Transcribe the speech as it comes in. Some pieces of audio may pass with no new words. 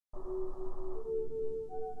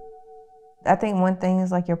I think one thing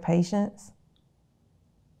is like your patience.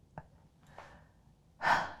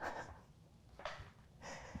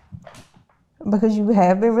 Because you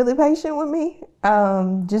have been really patient with me,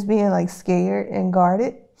 just being like scared and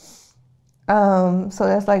guarded. So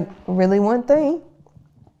that's like really one thing.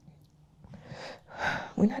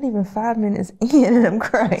 We're not even 5 minutes in and I'm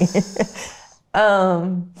crying.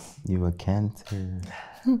 You a Cancer.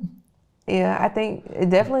 Yeah, I think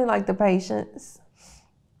definitely like the patience.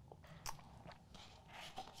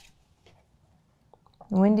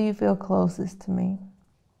 When do you feel closest to me?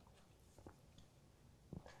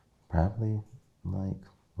 Probably like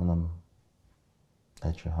when I'm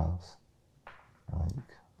at your house, like,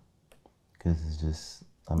 cause it's just,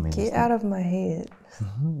 I mean, Get out of my head.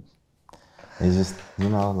 it's just, you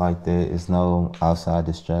know, like it's no outside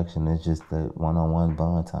distraction. It's just the one-on-one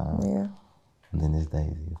bond time. Yeah. And then it's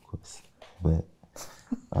Daisy, of course, but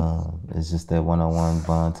it's just that one-on-one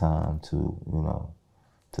bond time to, you know,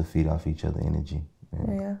 to feed off each other energy.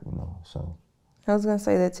 And, Yeah. You know, so. I was gonna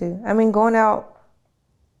say that too. I mean, going out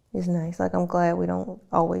is nice. Like, I'm glad we don't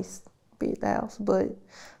always be at the house, but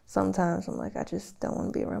sometimes I'm like, I just don't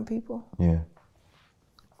want to be around people. Yeah.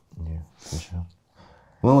 Yeah, for sure.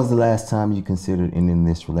 When was the last time you considered ending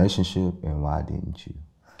this relationship, and why didn't you?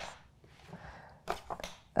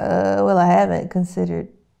 Well, I haven't considered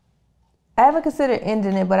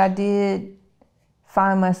ending it, but I did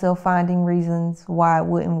find myself finding reasons why it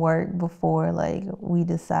wouldn't work before like we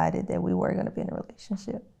decided that we were gonna be in a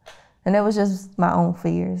relationship. And that was just my own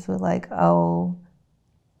fears with like, oh,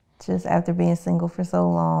 just after being single for so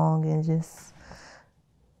long and just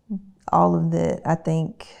all of that, I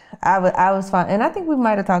think I was fine. And I think we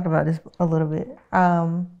might have talked about this a little bit.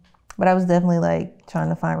 But I was definitely like trying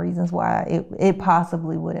to find reasons why it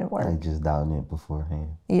possibly wouldn't work. Like just doubting it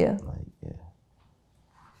beforehand. Yeah. Like, yeah.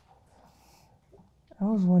 I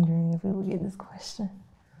was wondering if we would get this question.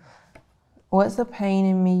 What's the pain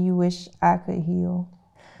in me you wish I could heal?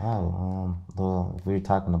 Oh, well, if we're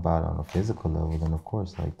talking about it on a physical level, then of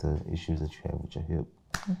course, like the issues that you have with your hip.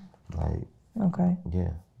 Like, Okay.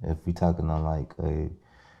 yeah. If we're talking on like a,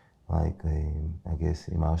 I guess,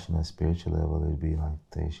 emotional, spiritual level, it'd be like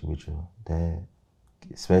the issue with your dad.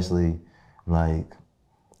 Especially, like,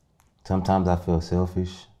 sometimes I feel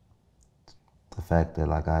selfish. The fact that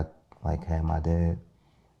like I like had my dad,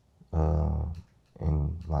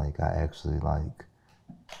 and like I actually like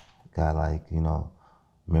got like, you know,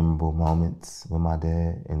 memorable moments with my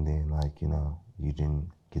dad, and then like, you know, you didn't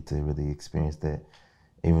get to really experience that.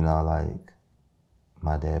 Even though like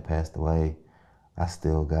my dad passed away, I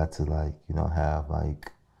still got to like, you know, have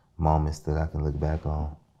like moments that I can look back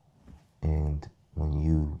on. And when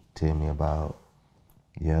you tell me about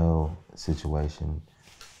your situation,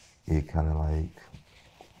 it kind of like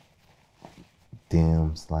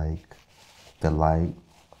dims like the light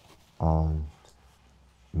on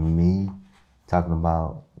me talking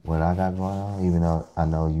about what I got going on, even though I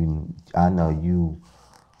know you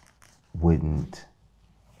wouldn't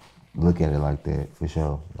look at it like that for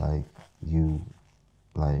sure. Like you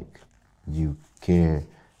care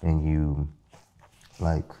and you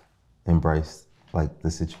like embrace like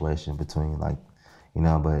the situation between like, you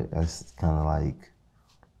know, but it's kind of like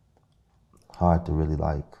hard to really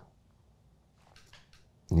like,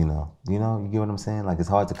 you get what I'm saying? Like it's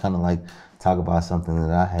hard to kind of like talk about something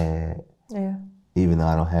that I had, Yeah. even though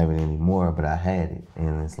I don't have it anymore, but I had it.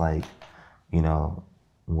 And it's like, you know,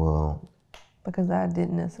 well. Because I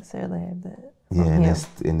didn't necessarily have that. Yeah,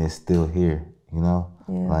 and it's still here, you know?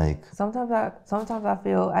 Yeah. Like. Sometimes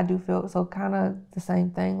I do feel so kind of the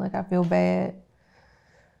same thing. Like I feel bad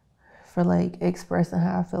for like expressing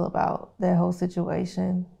how I feel about that whole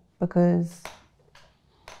situation because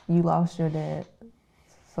you lost your dad.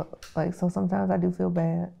 So sometimes I do feel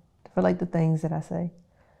bad for like the things that I say.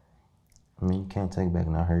 I mean, you can't take back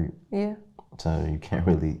no hurt. Yeah. So you can't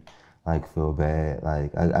really like feel bad.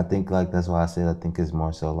 Like I think like that's why I said I think it's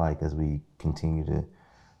more so like as we continue to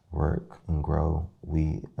work and grow,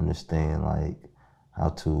 we understand like how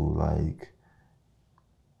to like,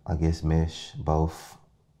 I guess, mesh both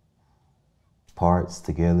parts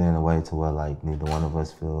together in a way to where like neither one of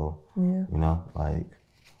us feel, you know, like.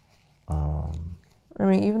 I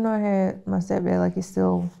mean, even though I had my stepdad, like it's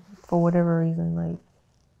still, for whatever reason, like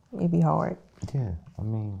it'd be hard. Yeah, I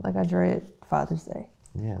mean. Like I dread Father's Day.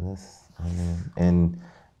 Yeah, and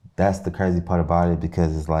that's the crazy part about it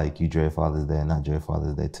because it's like you dread Father's Day and I dread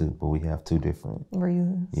Father's Day too, but we have two different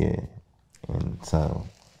reasons. Yeah, and so,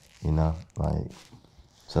 you know, like,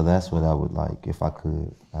 so that's what I would like if I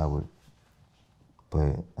would,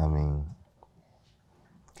 but I mean,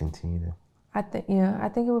 continue to I think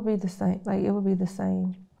it would be the same. Like, it would be the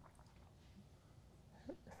same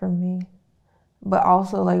for me. But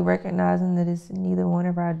also, like, recognizing that it's neither one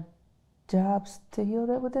of our jobs to heal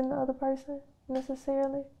that within the other person,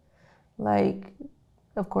 necessarily. Like,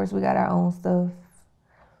 of course, we got our own stuff,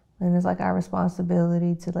 and it's, like, our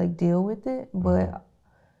responsibility to, like, deal with it. But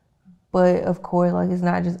of course, like, it's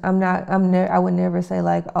not just, I would never say,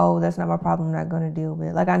 like, oh, that's not my problem, I'm not gonna deal with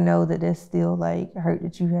it. Like, I know that there's still, like, hurt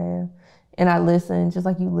that you have. And I listen, just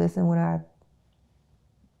like you listen when I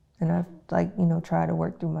like, you know, try to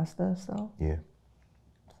work through my stuff, so. Yeah.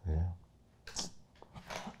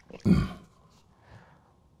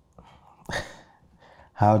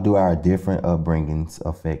 How do our different upbringings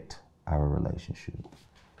affect our relationship?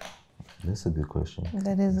 That's a good question.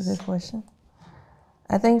 That is a good question.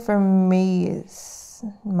 I think for me, it's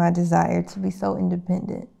my desire to be so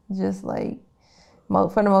independent. Just like,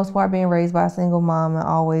 for the most part, being raised by a single mom and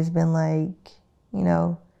always been like, you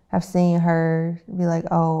know, I've seen her be like,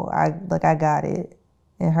 oh, I got it.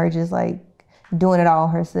 And her just like doing it all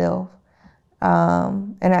herself.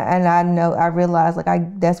 And I know, I realize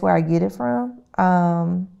like that's where I get it from.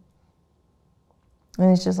 And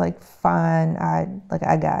it's just like, fine, I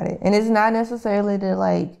got it. And it's not necessarily that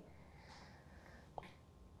like,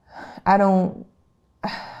 I don't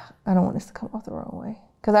want this to come off the wrong way.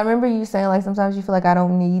 Cause I remember you saying like, sometimes you feel like I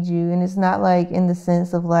don't need you. And it's not like in the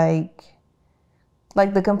sense of like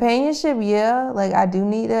the companionship, yeah, like I do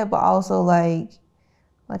need that, but also like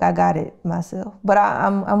I got it myself. But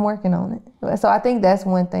I'm working on it. So I think that's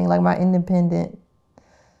one thing, like my independence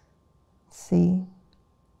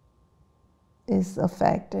is a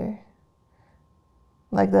factor.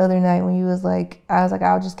 Like the other night when you was like, I was like,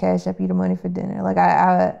 I'll just cash up you the money for dinner. Like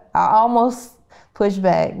I almost pushed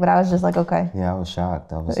back, but I was just like, okay. Yeah, I was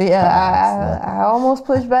shocked. I almost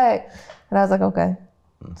pushed back, and I was like, okay.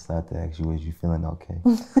 It's not to ask you, was you feeling okay?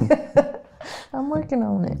 I'm working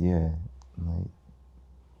on it. Yeah, like,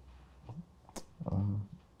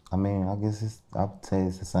 I mean, I guess I would say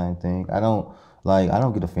it's the same thing. I don't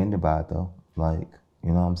get offended by it though. Like,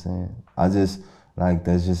 you know what I'm saying? I just, like,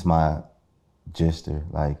 that's just my gesture,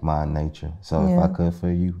 like my nature. So if I could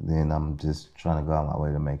for you, then I'm just trying to go out my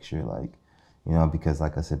way to make sure, like, you know, because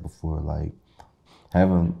like I said before, like,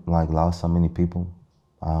 having like lost so many people,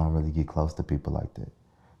 I don't really get close to people like that.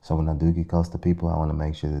 So when I do get close to people, I want to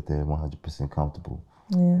make sure that they're 100% comfortable,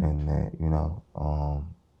 and that, you know,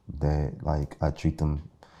 that like I treat them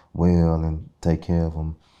well and take care of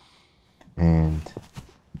them. And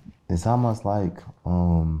it's almost like I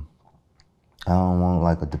don't want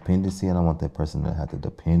like a dependency. I don't want that person to have to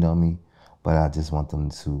depend on me, but I just want them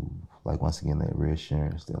to, like, once again, that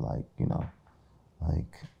reassurance. They're like, you know,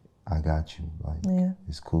 like, I got you. Like,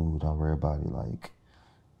 it's cool. Don't worry about it. Like,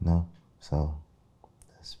 you know. So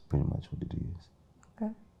that's pretty much what it is.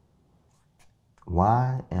 Okay.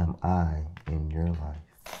 Why am I in your life?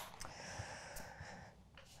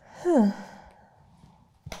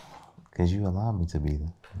 Because you allow me to be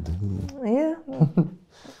the hood. Yeah.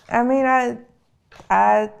 I mean,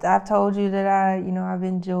 I've told you that I've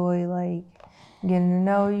enjoyed like getting to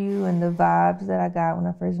know you and the vibes that I got when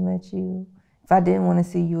I first met you. If I didn't want to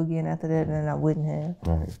see you again after that, then I wouldn't have.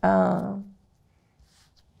 Right.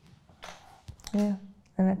 Yeah,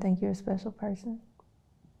 and I think you're a special person.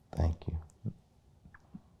 Thank you.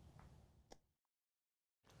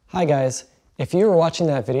 Hi guys. If you were watching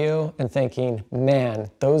that video and thinking, man,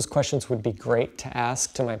 those questions would be great to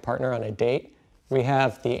ask to my partner on a date, we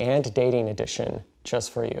have the And Dating edition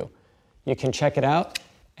just for you. You can check it out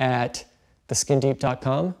at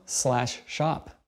theskindeep.com/shop.